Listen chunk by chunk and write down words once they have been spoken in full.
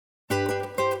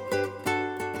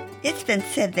It's been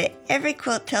said that every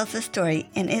quilt tells a story,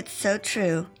 and it's so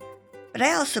true. But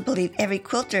I also believe every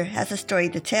quilter has a story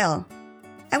to tell.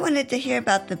 I wanted to hear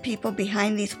about the people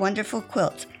behind these wonderful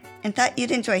quilts and thought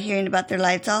you'd enjoy hearing about their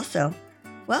lives also.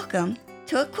 Welcome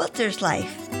to A Quilter's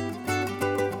Life.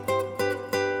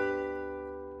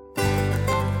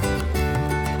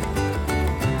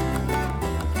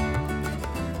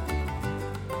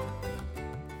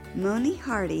 Moni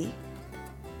Hardy,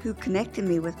 who connected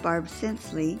me with Barb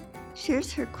Sensley,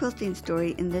 shares her quilting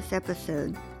story in this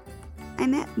episode. I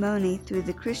met Moni through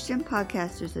the Christian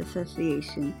Podcasters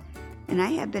Association, and I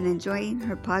have been enjoying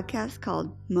her podcast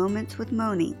called Moments with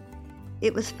Moni.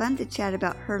 It was fun to chat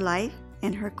about her life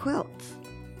and her quilts.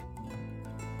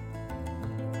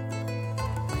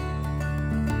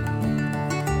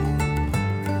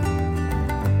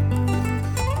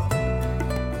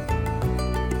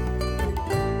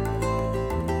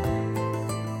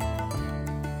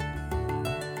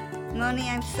 Moni,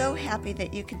 I'm so happy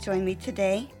that you could join me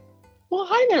today. Well,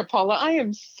 hi there, Paula. I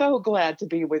am so glad to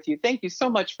be with you. Thank you so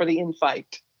much for the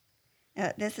invite.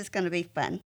 This is going to be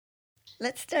fun.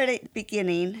 Let's start at the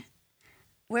beginning.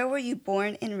 Where were you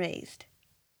born and raised?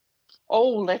 Oh,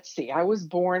 let's see. I was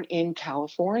born in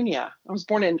California. I was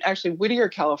born in actually Whittier,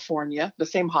 California, the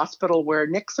same hospital where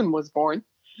Nixon was born,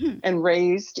 and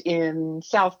raised in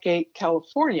Southgate,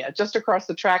 California, just across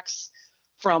the tracks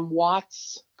from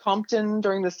Watts, Compton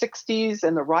during the 60s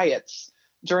and the riots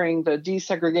during the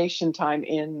desegregation time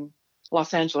in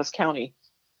Los Angeles County.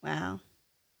 Wow.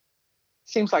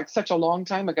 Seems like such a long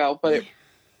time ago, but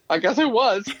I guess it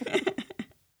was.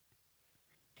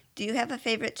 Do you have a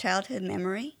favorite childhood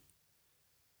memory?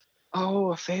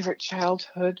 Oh, a favorite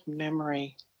childhood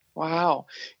memory. Wow.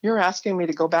 You're asking me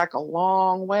to go back a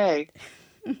long way.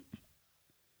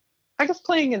 I guess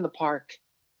playing in the park.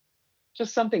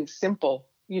 Just something simple.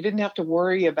 You didn't have to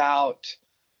worry about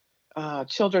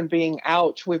children being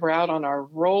out. We were out on our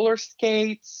roller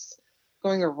skates,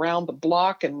 going around the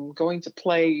block and going to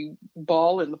play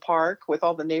ball in the park with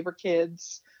all the neighbor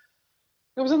kids.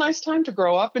 It was a nice time to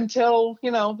grow up until,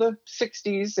 the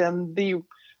 60s and the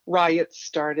riots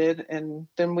started. And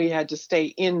then we had to stay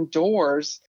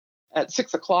indoors at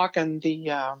 6 o'clock, and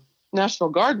the National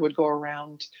Guard would go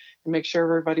around and make sure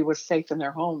everybody was safe in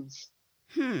their homes.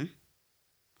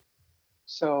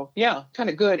 So, yeah, kind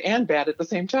of good and bad at the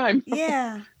same time.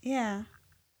 Yeah. Can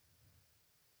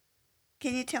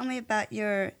you tell me about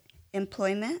your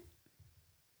employment?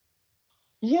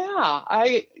 Yeah,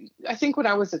 I think when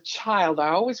I was a child,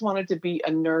 I always wanted to be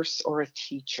a nurse or a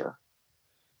teacher.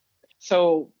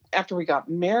 So after we got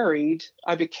married,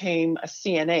 I became a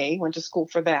CNA, went to school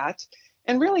for that,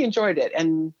 and really enjoyed it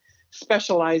and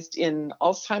specialized in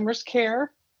Alzheimer's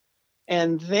care.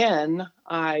 And then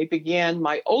I began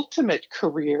my ultimate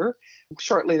career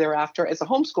shortly thereafter as a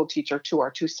homeschool teacher to our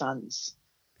two sons.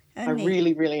 I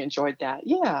really, really enjoyed that.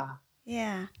 Yeah.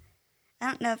 Yeah. I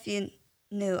don't know if you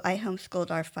knew, I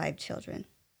homeschooled our 5 children.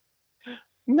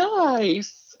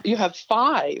 Nice. You have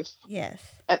 5? Yes.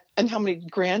 And how many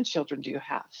grandchildren do you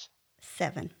have?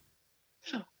 7.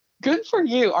 Good for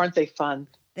you. Aren't they fun?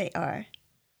 They are.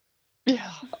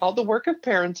 Yeah. All the work of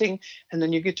parenting, and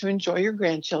then you get to enjoy your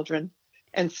grandchildren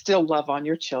and still love on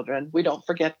your children. We don't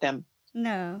forget them.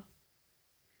 No.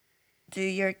 Do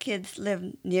your kids live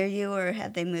near you, or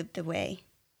have they moved away?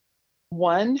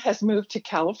 One has moved to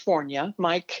California.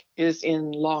 Mike is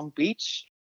in Long Beach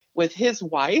with his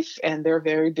wife, and they're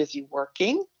very busy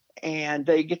working, and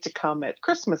they get to come at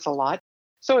Christmas a lot.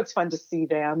 So it's fun to see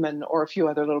them or a few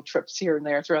other little trips here and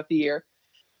there throughout the year.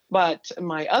 But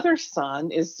my other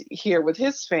son is here with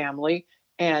his family,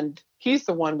 and he's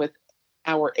the one with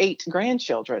our 8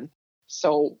 grandchildren.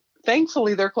 So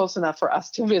thankfully, they're close enough for us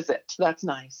to visit. That's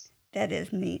nice. That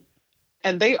is neat.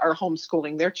 And they are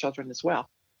homeschooling their children as well.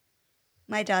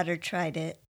 My daughter tried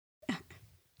it.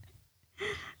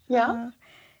 Yeah.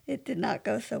 It did not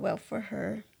go so well for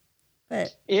her.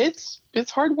 But it's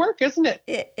hard work, isn't it?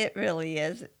 It really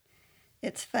is.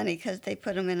 It's funny because they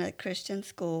put them in a Christian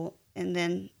school, and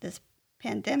then this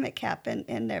pandemic happened,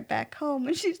 and they're back home.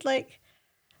 And she's like,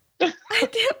 I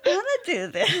didn't want to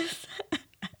do this.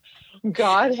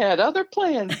 God had other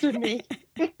plans, didn't he?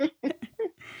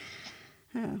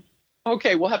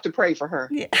 Okay, we'll have to pray for her.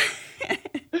 Yeah.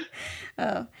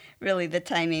 Oh, really, the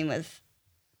timing was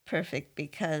perfect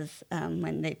because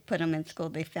when they put them in school,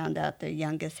 they found out their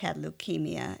youngest had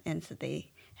leukemia, and so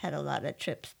they had a lot of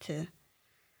trips to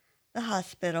the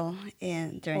hospital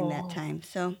during that time.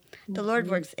 So the Lord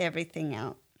works everything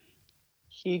out.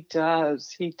 He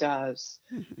does.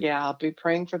 Mm-hmm. Yeah, I'll be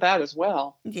praying for that as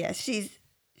well. Yeah, she's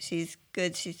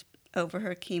good. She's over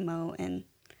her chemo and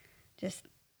just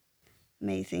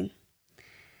amazing.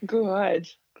 Good.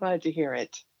 Glad to hear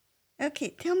it. Okay,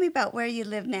 tell me about where you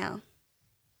live now.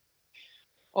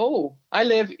 Oh, I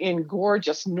live in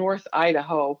gorgeous North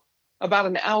Idaho, about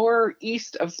an hour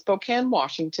east of Spokane,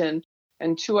 Washington,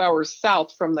 and 2 hours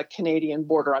south from the Canadian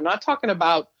border. I'm not talking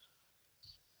about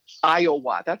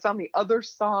Iowa. That's on the other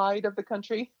side of the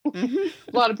country. Mm-hmm.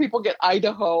 A lot of people get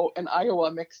Idaho and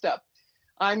Iowa mixed up.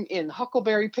 I'm in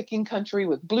huckleberry picking country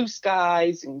with blue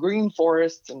skies and green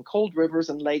forests and cold rivers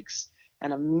and lakes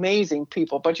and amazing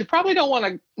people. But you probably don't want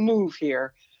to move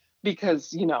here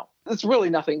because, there's really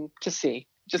nothing to see.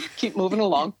 Just keep moving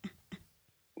along.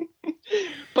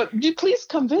 But you please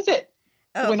come visit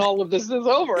Oh, when all of this is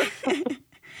over.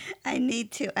 I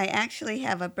need to. I actually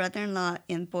have a brother-in-law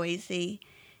in Boise,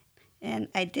 and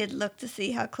I did look to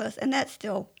see how close, and that's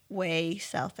still way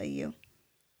south of you.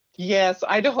 Yes,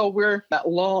 Idaho, we're that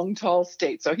long, tall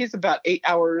state. So he's about 8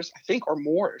 hours, I think, or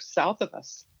more south of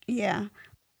us. Yeah.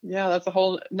 Yeah, that's a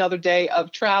whole another day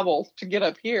of travel to get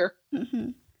up here.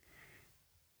 Mm-hmm.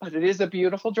 But it is a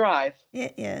beautiful drive.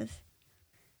 It is.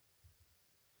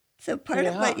 So part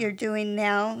of what you're doing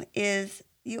now is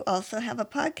you also have a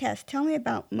podcast. Tell me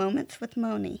about Moments with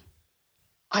Moni.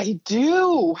 I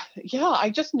do. Yeah, I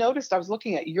just noticed I was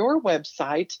looking at your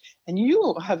website, and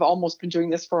you have almost been doing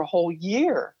this for a whole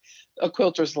year, A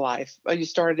Quilter's Life. You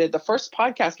started, the first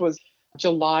podcast was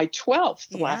July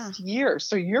 12th last year.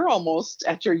 So you're almost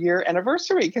at your year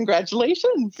anniversary.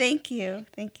 Congratulations. Thank you.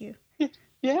 Thank you.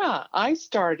 Yeah, I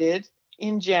started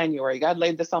in January. God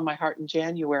laid this on my heart in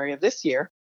January of this year.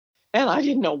 And I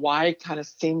didn't know why. It kind of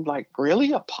seemed like,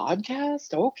 really, a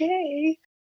podcast? Okay.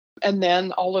 And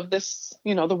then all of this,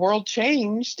 the world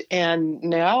changed. And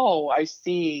now I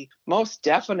see most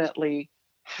definitely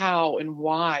how and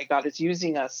why God is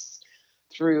using us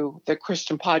through the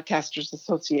Christian Podcasters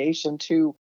Association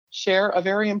to share a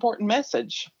very important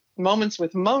message. Moments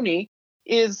with Moni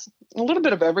is a little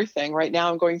bit of everything. Right now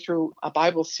I'm going through a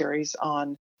Bible series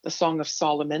on the Song of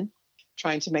Solomon,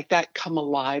 trying to make that come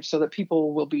alive so that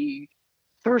people will be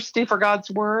thirsty for God's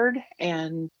word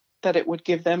and that it would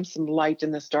give them some light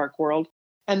in this dark world.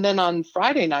 And then on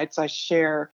Friday nights, I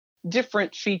share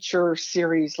different feature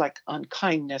series like on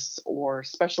kindness or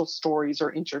special stories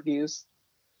or interviews.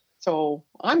 So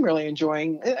I'm really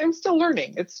enjoying it. I'm still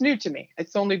learning. It's new to me.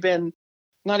 It's only been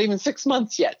not even 6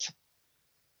 months yet.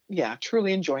 Yeah,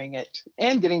 truly enjoying it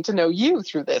and getting to know you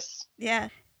through this. Yeah,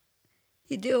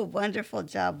 you do a wonderful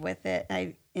job with it.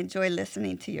 I enjoy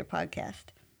listening to your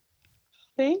podcast.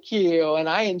 Thank you. And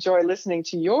I enjoy listening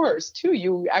to yours too.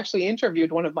 You actually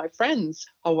interviewed one of my friends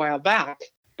a while back,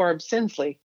 Barb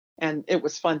Sinsley, and it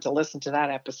was fun to listen to that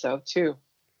episode too.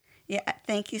 Yeah,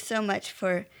 thank you so much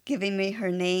for giving me her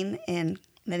name and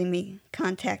letting me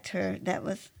contact her. That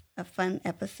was a fun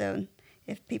episode.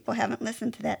 If people haven't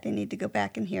listened to that, they need to go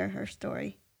back and hear her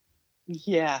story.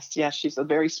 Yes, she's a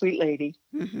very sweet lady.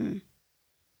 Mm-hmm.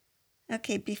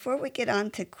 Okay, before we get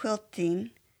on to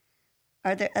quilting,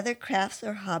 are there other crafts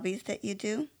or hobbies that you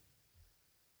do?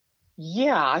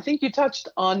 Yeah, I think you touched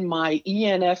on my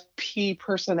ENFP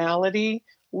personality.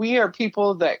 We are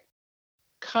people that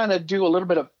kind of do a little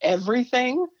bit of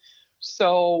everything.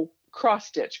 So cross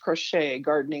stitch, crochet,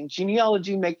 gardening,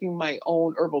 genealogy, making my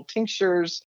own herbal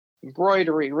tinctures,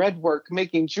 embroidery, red work,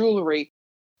 making jewelry.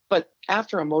 But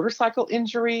after a motorcycle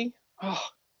injury, a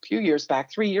few years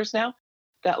back, 3 years now,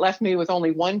 that left me with only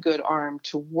one good arm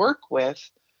to work with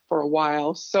for a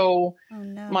while. So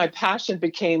my passion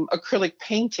became acrylic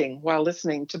painting while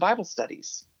listening to Bible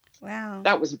studies. Wow.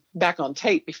 That was back on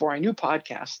tape before I knew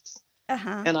podcasts.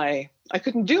 Uh-huh. And I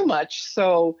couldn't do much.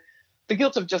 So the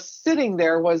guilt of just sitting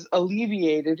there was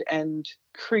alleviated and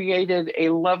created a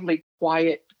lovely,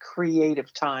 quiet,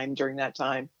 creative time during that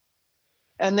time.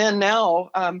 And then now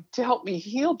to help me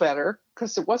heal better,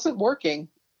 because it wasn't working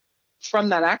from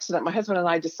that accident, my husband and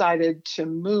I decided to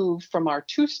move from our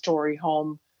 2-story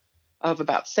home of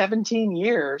about 17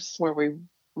 years where we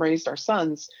raised our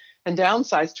sons and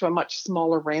downsized to a much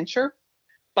smaller rancher.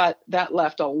 But that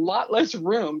left a lot less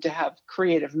room to have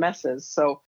creative messes.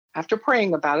 So after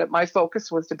praying about it, my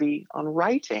focus was to be on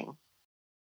writing.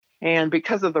 And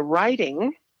because of the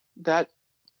writing, that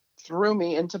threw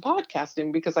me into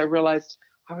podcasting because I realized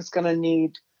I was going to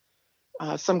need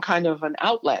some kind of an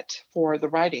outlet for the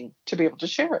writing to be able to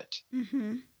share it.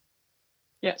 Mm-hmm.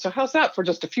 Yeah. So how's that for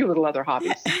just a few little other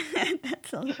hobbies?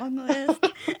 That's a long list.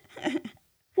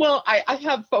 Well, I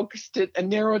have focused it and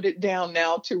narrowed it down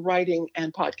now to writing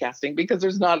and podcasting because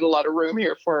there's not a lot of room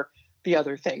here for the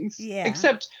other things. Yeah.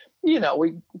 Except, we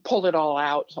pull it all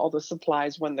out, all the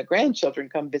supplies when the grandchildren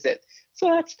come visit. So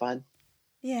that's fun.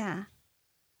 Yeah.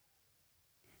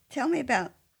 Tell me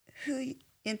about who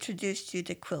introduced you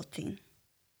to quilting?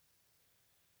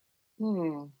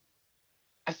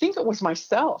 I think it was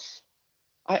myself.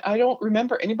 I don't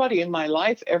remember anybody in my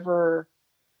life ever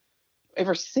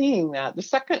seeing that. The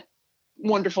second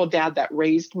wonderful dad that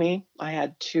raised me, I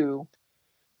had two.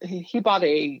 He bought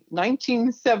a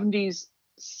 1970s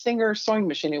Singer sewing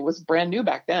machine. It was brand new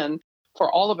back then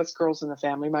for all of us girls in the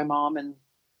family, my mom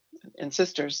and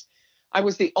sisters. I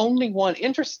was the only one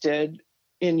interested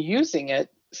in using it.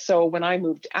 So when I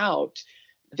moved out,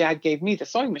 Dad gave me the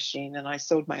sewing machine and I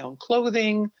sewed my own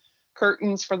clothing,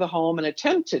 curtains for the home, and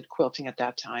attempted quilting at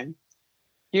that time.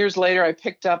 Years later, I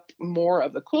picked up more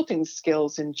of the quilting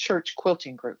skills in church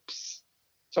quilting groups.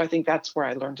 So I think that's where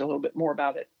I learned a little bit more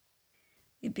about it.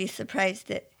 You'd be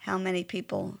surprised at how many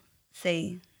people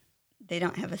say they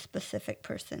don't have a specific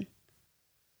person.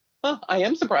 I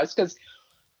am surprised because,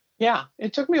 yeah,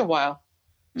 it took me a while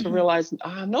to realize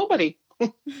nobody.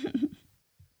 Do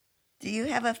you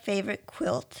have a favorite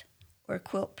quilt or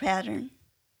quilt pattern?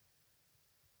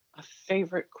 A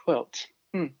favorite quilt?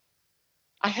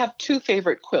 I have two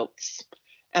favorite quilts,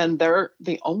 and they're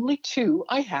the only two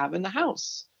I have in the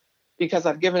house because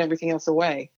I've given everything else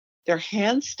away. They're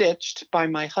hand-stitched by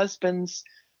my husband's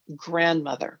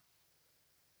grandmother.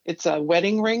 It's a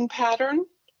wedding ring pattern.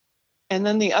 And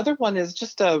then the other one is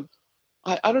just I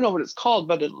don't know what it's called,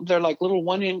 but they're like little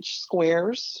 1-inch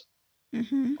squares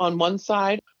on one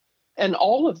side. And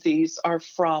all of these are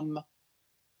from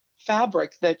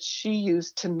fabric that she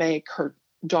used to make her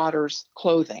daughter's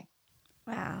clothing.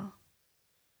 Wow.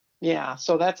 Yeah,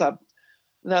 so that's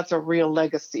a real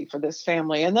legacy for this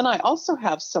family. And then I also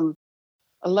have some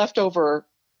leftover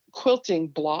quilting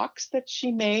blocks that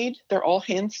she made. They're all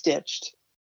hand stitched.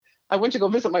 I went to go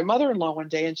visit my mother-in-law one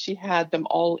day and she had them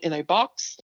all in a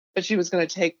box that she was going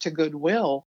to take to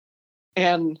Goodwill.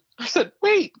 And I said,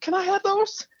 wait, can I have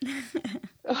those?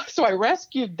 So I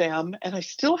rescued them and I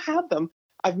still have them.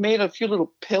 I've made a few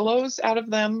little pillows out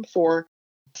of them for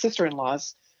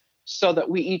sister-in-laws so that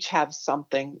we each have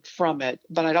something from it.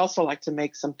 But I'd also like to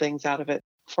make some things out of it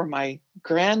for my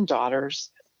granddaughters,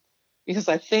 because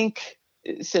I think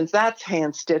since that's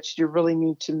hand-stitched, you really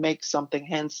need to make something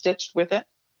hand-stitched with it.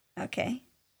 Okay.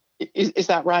 Is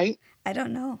that right? I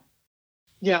don't know.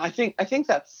 Yeah, I think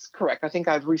that's correct. I think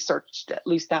I've researched at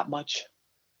least that much.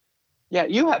 Yeah,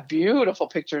 you have beautiful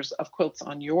pictures of quilts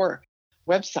on your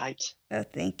website. Oh,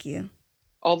 thank you.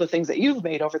 All the things that you've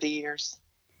made over the years.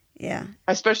 Yeah.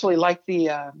 I especially like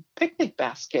the picnic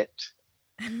basket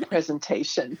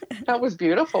presentation. That was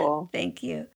beautiful. Thank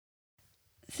you.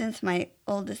 Since my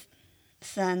oldest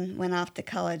son went off to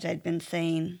college, I'd been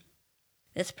saying,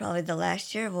 it's probably the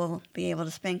last year we'll be able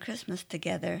to spend Christmas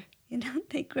together. You know,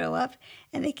 they grow up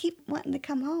and they keep wanting to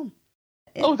come home.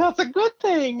 That's a good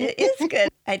thing. It is good.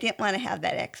 I didn't want to have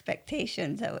that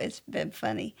expectation, so it's been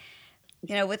funny.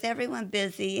 You know, with everyone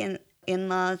busy and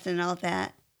in-laws and all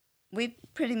that, we've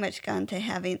pretty much gone to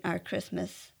having our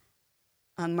Christmas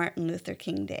on Martin Luther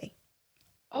King Day.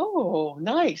 Oh,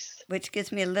 nice. Which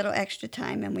gives me a little extra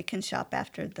time and we can shop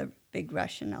after the big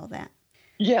rush and all that.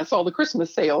 Yes, all the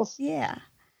Christmas sales. Yeah.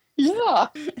 Yeah,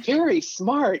 very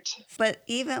smart. But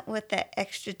even with that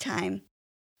extra time,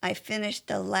 I finished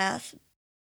the last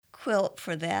quilt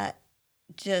for that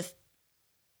just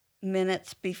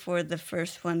minutes before the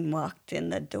first one walked in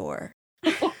the door.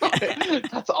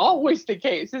 That's always the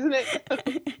case, isn't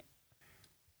it?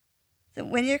 So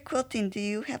when you're quilting, do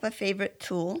you have a favorite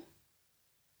tool?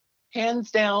 Hands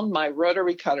down, my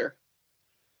rotary cutter.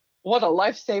 What a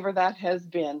lifesaver that has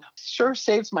been. Sure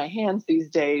saves my hands these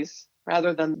days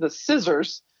rather than the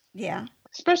scissors. Yeah.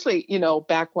 Especially,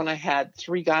 back when I had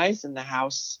 3 guys in the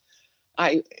house,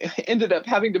 I ended up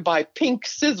having to buy pink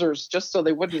scissors just so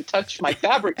they wouldn't touch my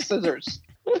fabric scissors.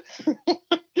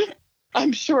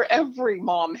 I'm sure every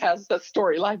mom has a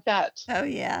story like that. Oh,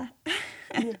 yeah.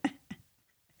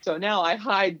 So now I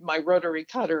hide my rotary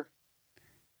cutter.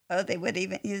 Oh, they would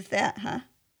even use that, huh?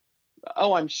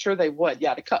 Oh, I'm sure they would.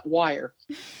 Yeah, to cut wire.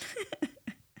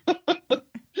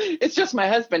 It's just my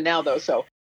husband now, though, so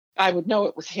I would know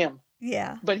it was him.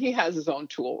 Yeah. But he has his own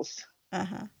tools.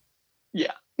 Uh-huh.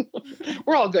 Yeah.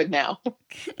 We're all good now.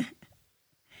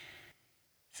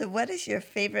 So what is your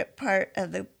favorite part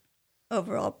of the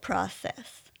overall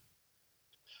process?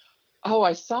 Oh,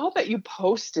 I saw that you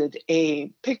posted a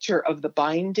picture of the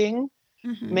binding,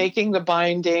 making the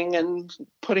binding and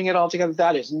putting it all together.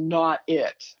 That is not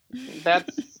it.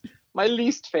 That's my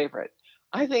least favorite.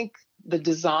 I think the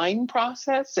design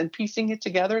process and piecing it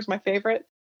together is my favorite.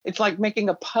 It's like making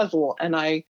a puzzle, and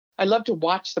I love to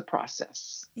watch the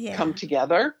process come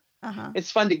together. Uh-huh. It's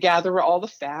fun to gather all the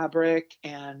fabric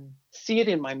and see it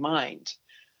in my mind.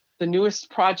 The newest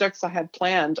projects I had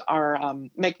planned are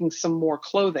making some more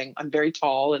clothing. I'm very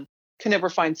tall and can never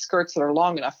find skirts that are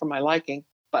long enough for my liking.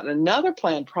 But another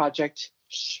planned project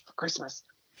for Christmas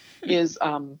is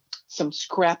some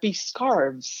scrappy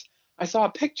scarves. I saw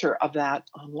a picture of that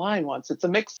online once. It's a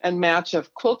mix and match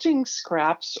of quilting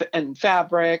scraps and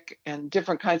fabric and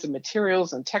different kinds of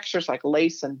materials and textures like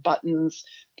lace and buttons,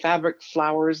 fabric,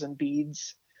 flowers, and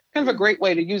beads. Kind of a great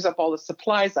way to use up all the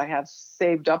supplies I have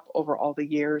saved up over all the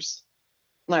years.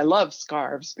 And I love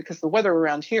scarves because the weather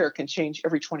around here can change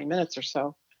every 20 minutes or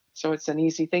so. So it's an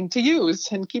easy thing to use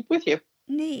and keep with you.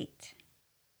 Neat.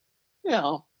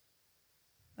 Yeah.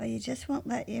 Well, you just won't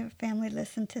let your family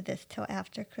listen to this till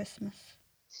after Christmas.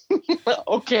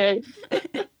 Okay.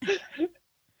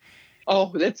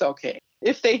 Oh, it's okay.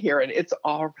 If they hear it, it's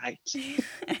all right.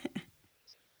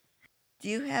 Do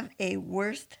you have a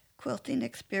worst quilting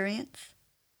experience?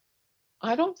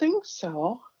 I don't think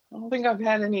so. I don't think I've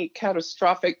had any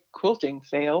catastrophic quilting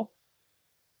fail.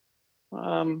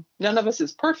 None of us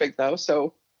is perfect, though,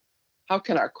 so how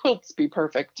can our quilts be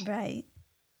perfect? Right.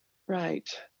 Right.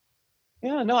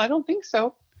 Yeah, no, I don't think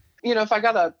so. If I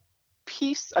got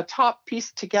a top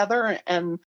piece together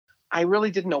and I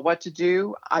really didn't know what to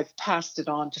do, I've passed it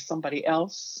on to somebody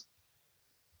else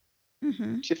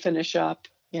to finish up.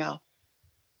 Yeah.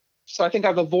 So I think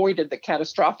I've avoided the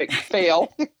catastrophic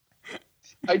fail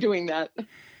by doing that.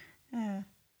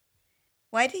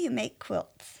 Why do you make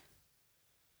quilts?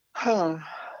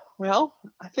 Well,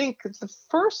 I think the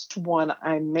first one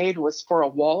I made was for a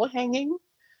wall hanging.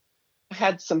 I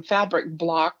had some fabric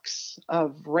blocks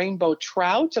of rainbow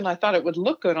trout, and I thought it would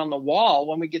look good on the wall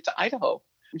when we get to Idaho,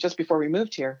 just before we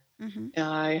moved here. And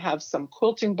I have some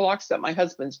quilting blocks that my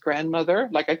husband's grandmother,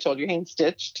 like I told you, hand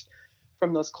stitched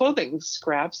from those clothing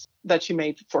scraps that she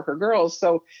made for her girls.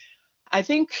 So I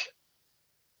think,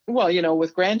 well,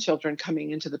 with grandchildren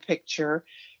coming into the picture,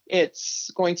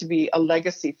 it's going to be a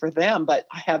legacy for them. But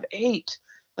I have 8.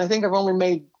 I think I've only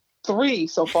made 3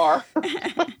 so far.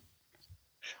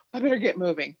 I better get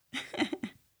moving.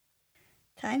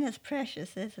 Time is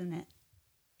precious, isn't it?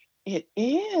 It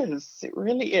is. It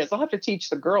really is. I'll have to teach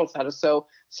the girls how to sew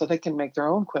so they can make their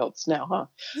own quilts now, huh?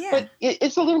 Yeah. But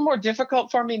it's a little more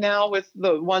difficult for me now with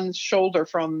the one shoulder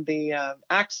from the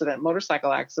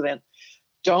motorcycle accident.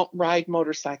 Don't ride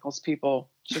motorcycles, people.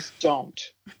 Just don't.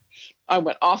 I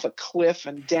went off a cliff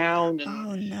and down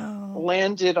and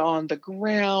landed on the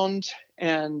ground,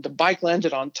 and the bike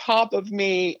landed on top of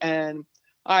me, and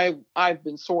I've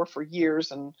been sore for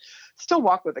years and still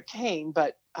walk with a cane,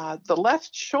 but the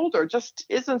left shoulder just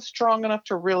isn't strong enough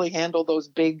to really handle those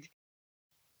big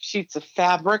sheets of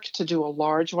fabric to do a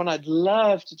large one. I'd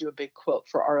love to do a big quilt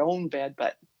for our own bed,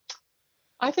 but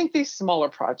I think these smaller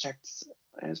projects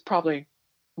is probably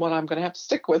what I'm going to have to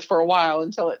stick with for a while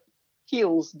until it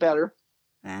heals better.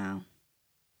 Wow.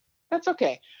 That's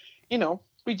okay.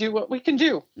 We do what we can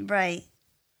do. Right.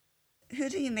 Who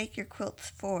do you make your quilts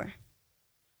for?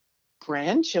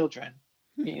 Grandchildren.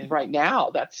 Right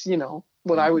now, that's,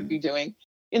 what I would be doing.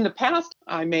 In the past,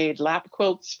 I made lap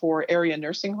quilts for area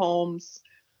nursing homes,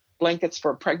 blankets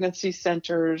for pregnancy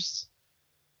centers.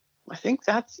 I think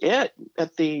that's it.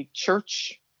 At the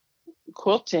church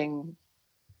quilting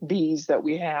bees that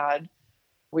we had,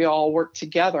 we all worked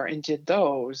together and did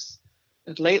those.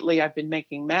 And lately, I've been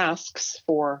making masks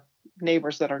for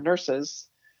neighbors that are nurses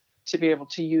to be able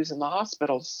to use in the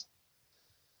hospitals.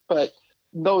 But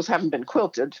those haven't been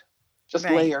quilted, just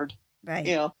layered.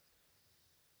 Right.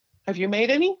 Have you made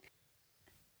any?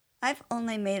 I've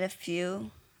only made a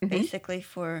few, basically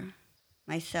for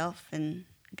myself and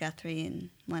Guthrie and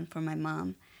one for my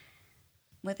mom.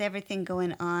 With everything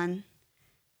going on,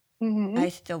 I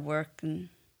still work and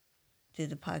do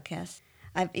the podcast.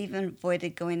 I've even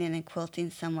avoided going in and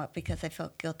quilting somewhat because I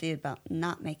felt guilty about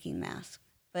not making masks.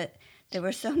 But there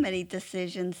were so many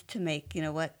decisions to make,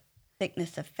 what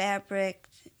thickness of fabric,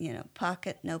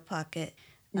 pocket, no pocket,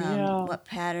 what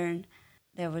pattern.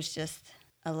 There was just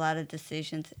a lot of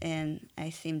decisions, and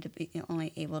I seemed to be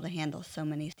only able to handle so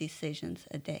many decisions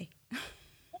a day.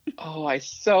 Oh, I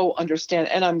so understand.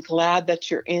 And I'm glad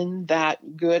that you're in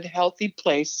that good, healthy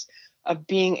place of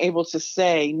being able to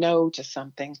say no to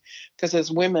something. Because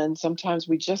as women, sometimes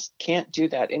we just can't do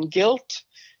that. And guilt,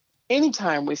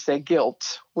 anytime we say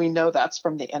guilt, we know that's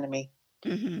from the enemy.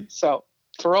 So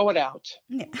throw it out.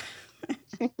 Yeah.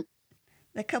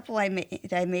 The couple I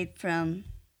made from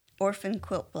orphan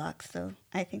quilt blocks, so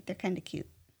I think they're kind of cute.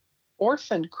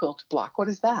 Orphan quilt block, what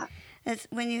is that? It's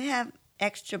when you have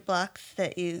extra blocks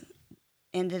that you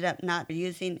ended up not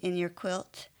using in your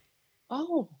quilt.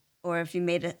 Oh. Or if you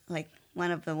made it, like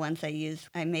one of the ones I used,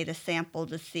 I made a sample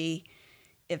to see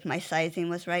if my sizing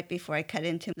was right before I cut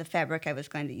into the fabric I was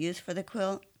going to use for the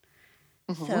quilt.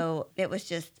 So it was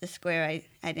just a square.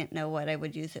 I didn't know what I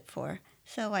would use it for.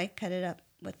 So I cut it up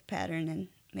with pattern and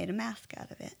made a mask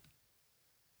out of it.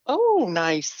 Oh,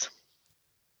 nice.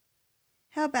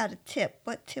 How about a tip?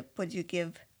 What tip would you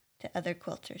give to other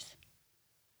quilters?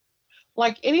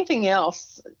 Like anything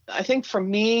else, I think for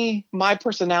me, my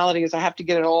personality is I have to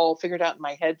get it all figured out in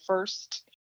my head first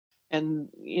and,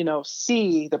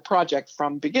 see the project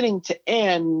from beginning to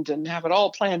end and have it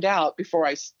all planned out before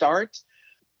I start.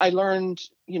 I learned,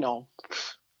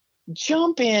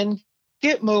 jump in,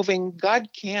 get moving. God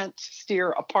can't steer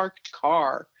a parked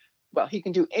car. Well, he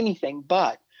can do anything,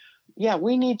 but yeah,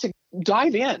 we need to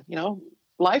dive in.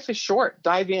 Life is short.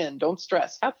 Dive in. Don't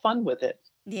stress. Have fun with it.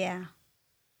 Yeah.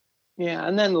 Yeah.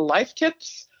 And then life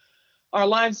tips. Our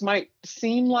lives might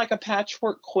seem like a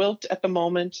patchwork quilt at the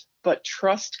moment, but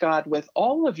trust God with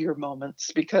all of your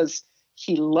moments because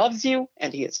he loves you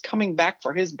and he is coming back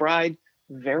for his bride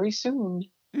very soon.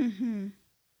 Mm-hmm.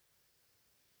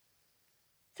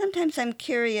 Sometimes I'm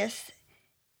curious,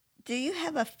 do you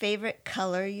have a favorite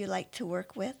color you like to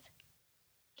work with?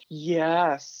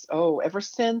 Yes. Oh, ever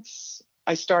since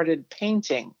I started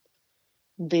painting,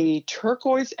 the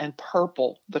turquoise and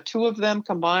purple, the two of them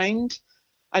combined,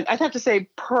 I'd have to say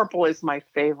purple is my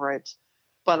favorite,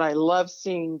 but I love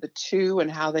seeing the two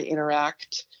and how they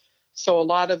interact. So a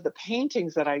lot of the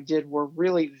paintings that I did were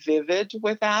really vivid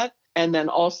with that. And then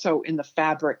also in the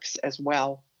fabrics as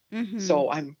well. Mm-hmm. So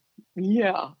I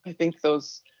think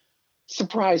those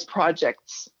surprise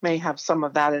projects may have some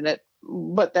of that in it.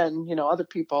 But then, other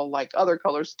people like other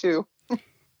colors too.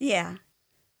 Yeah.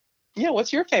 Yeah.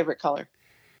 What's your favorite color?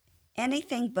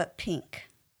 Anything but pink.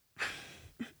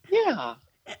 Yeah.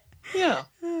 Yeah.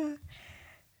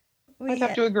 I'd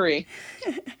have to agree.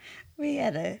 We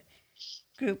had a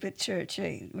group at church.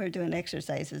 We were doing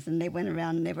exercises, and they went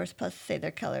around, and they were supposed to say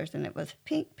their colors, and it was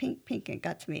pink, pink, pink. And it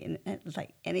got to me, and it was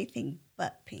like anything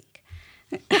but pink.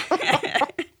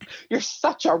 You're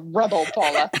such a rebel,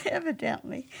 Paula.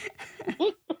 Evidently.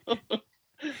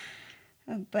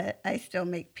 But I still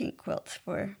make pink quilts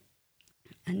for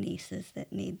nieces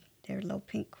that need their little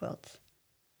pink quilts.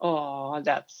 Oh,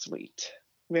 that's sweet.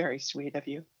 Very sweet of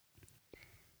you.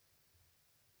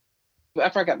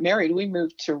 After I got married, we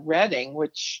moved to Redding,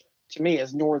 which to me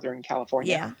is Northern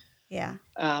California. Yeah.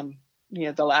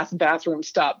 The last bathroom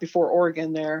stop before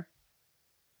Oregon there.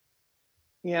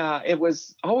 Yeah, it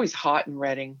was always hot in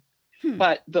Redding,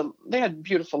 but they had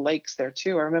beautiful lakes there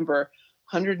too. I remember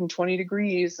 120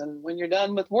 degrees, and when you're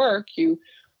done with work, you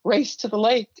race to the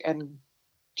lake and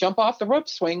jump off the rope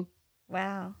swing.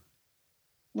 Wow.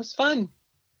 It was fun.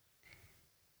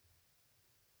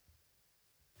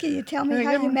 Can you tell me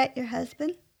how you met your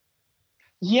husband?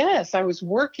 Yes, I was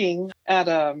working at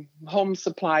a home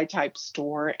supply type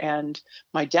store, and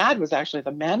my dad was actually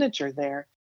the manager there.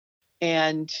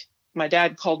 And my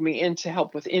dad called me in to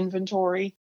help with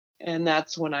inventory. And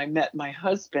that's when I met my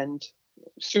husband,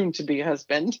 soon to be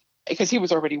husband, because he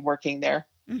was already working there.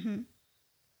 Mm-hmm.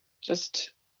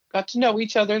 Just got to know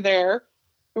each other there.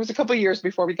 It was a couple of years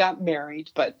before we got married,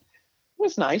 but it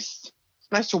was nice.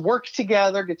 Nice to work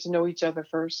together, get to know each other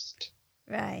first.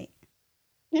 Right.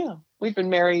 Yeah. We've been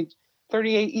married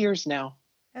 38 years now.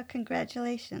 Oh,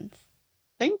 congratulations.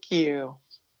 Thank you.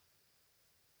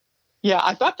 Yeah,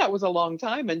 I thought that was a long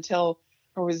time until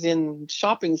I was in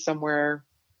shopping somewhere,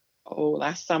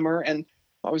 last summer. And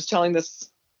I was telling this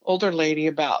older lady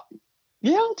about,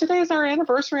 today is our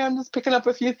anniversary. I'm just picking up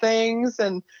a few things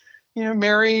and,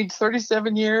 married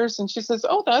 37 years. And she says,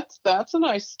 oh, that's a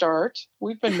nice start.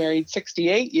 We've been married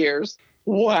 68 years.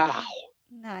 Wow.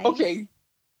 Nice. Okay.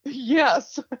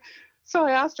 Yes. So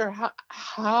I asked her,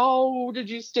 how did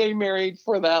you stay married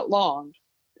for that long?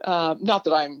 Not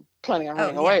that I'm planning on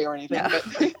running away or anything,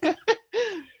 but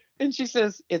and she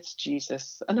says, it's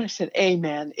Jesus. And I said,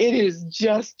 amen. It is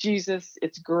just Jesus.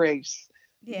 It's grace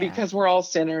because we're all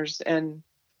sinners, and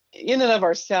in and of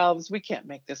ourselves, we can't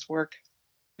make this work.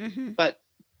 Mm-hmm. But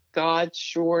God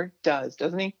sure does,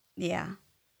 doesn't he? Yeah.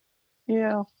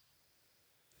 Yeah.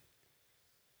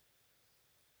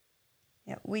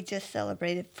 Yeah, we just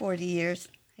celebrated 40 years.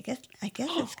 I guess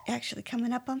it's actually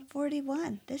coming up on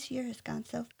 41. This year has gone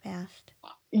so fast.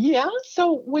 Yeah.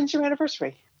 So when's your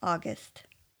anniversary? August.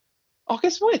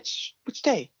 August which? Which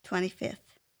day? 25th.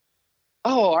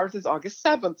 Oh, ours is August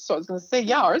 7th. So I was going to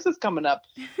say, ours is coming up.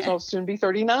 So I'll soon be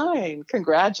 39.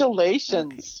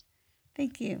 Congratulations. Okay.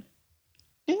 Thank you.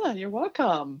 Yeah, you're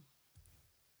welcome.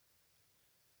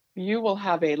 You will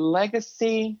have a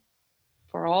legacy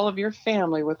for all of your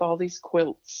family with all these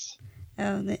quilts.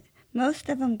 Oh, most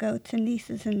of them go to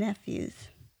nieces and nephews.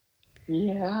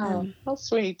 Yeah. How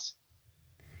sweet.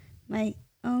 My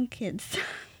own kids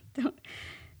don't.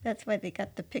 That's why they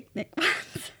got the picnic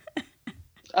ones.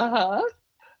 Uh-huh.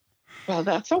 Well,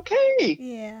 that's okay.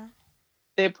 Yeah,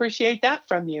 They appreciate that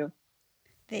from you.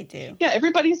 they do. Yeah,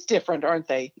 everybody's different, aren't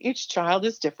they? Each child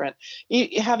is different.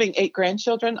 Having 8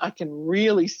 grandchildren, I can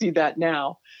really see that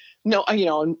now. No,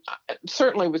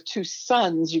 certainly with 2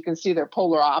 sons, you can see they're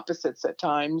polar opposites at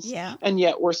times, Yeah. and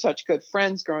yet we're such good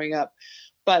friends growing up.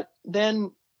 But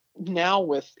then now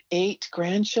with 8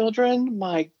 grandchildren,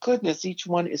 my goodness, each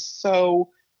one is so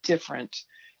different.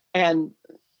 And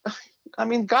I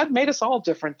mean, God made us all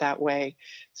different that way.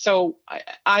 So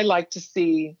I like to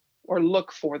see or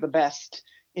look for the best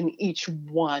in each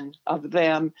one of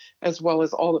them, as well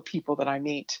as all the people that I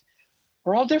meet.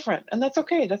 We're all different, and that's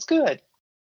okay. That's good.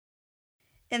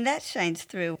 And that shines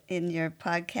through in your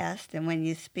podcast and when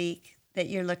you speak, that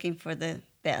you're looking for the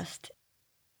best.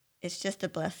 It's just a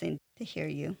blessing to hear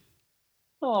you.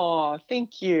 Oh,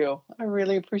 thank you. I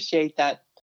really appreciate that.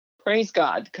 Praise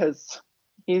God, because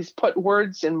He's put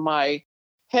words in my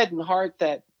head and heart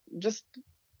that just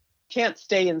can't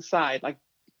stay inside. Like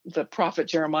the prophet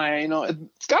Jeremiah,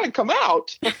 it's got to come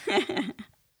out.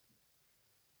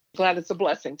 Glad it's a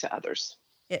blessing to others.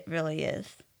 It really is.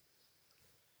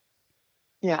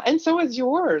 Yeah, and so is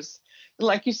yours.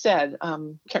 Like you said,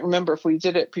 can't remember if we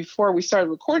did it before we started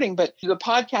recording, but the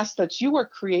podcast that you are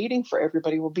creating for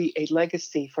everybody will be a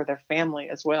legacy for their family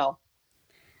as well.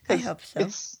 I hope so.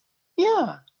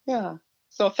 Yeah.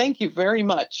 So thank you very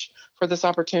much for this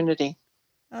opportunity.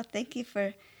 Well, thank you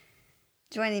for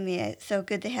joining me. It's so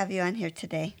good to have you on here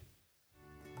today.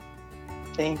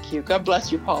 Thank you. God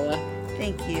bless you, Paula.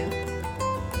 Thank you.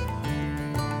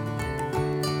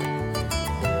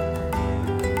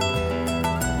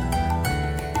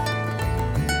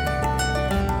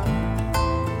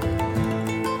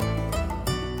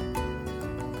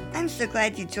 I'm so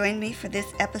glad you joined me for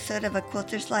this episode of A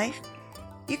Quilter's Life.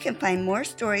 You can find more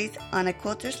stories on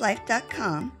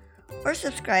aquilterslife.com or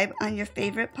subscribe on your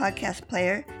favorite podcast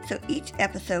player so each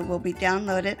episode will be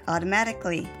downloaded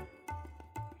automatically.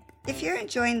 If you're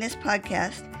enjoying this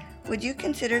podcast, would you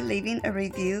consider leaving a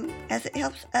review as it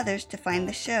helps others to find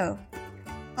the show?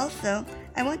 Also,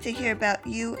 I want to hear about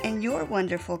you and your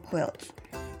wonderful quilts.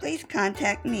 Please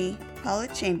contact me, Paula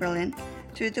Chamberlain,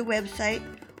 through the website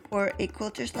or a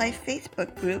Quilter's Life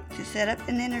Facebook group to set up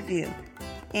an interview.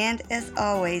 And as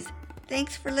always,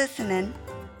 thanks for listening.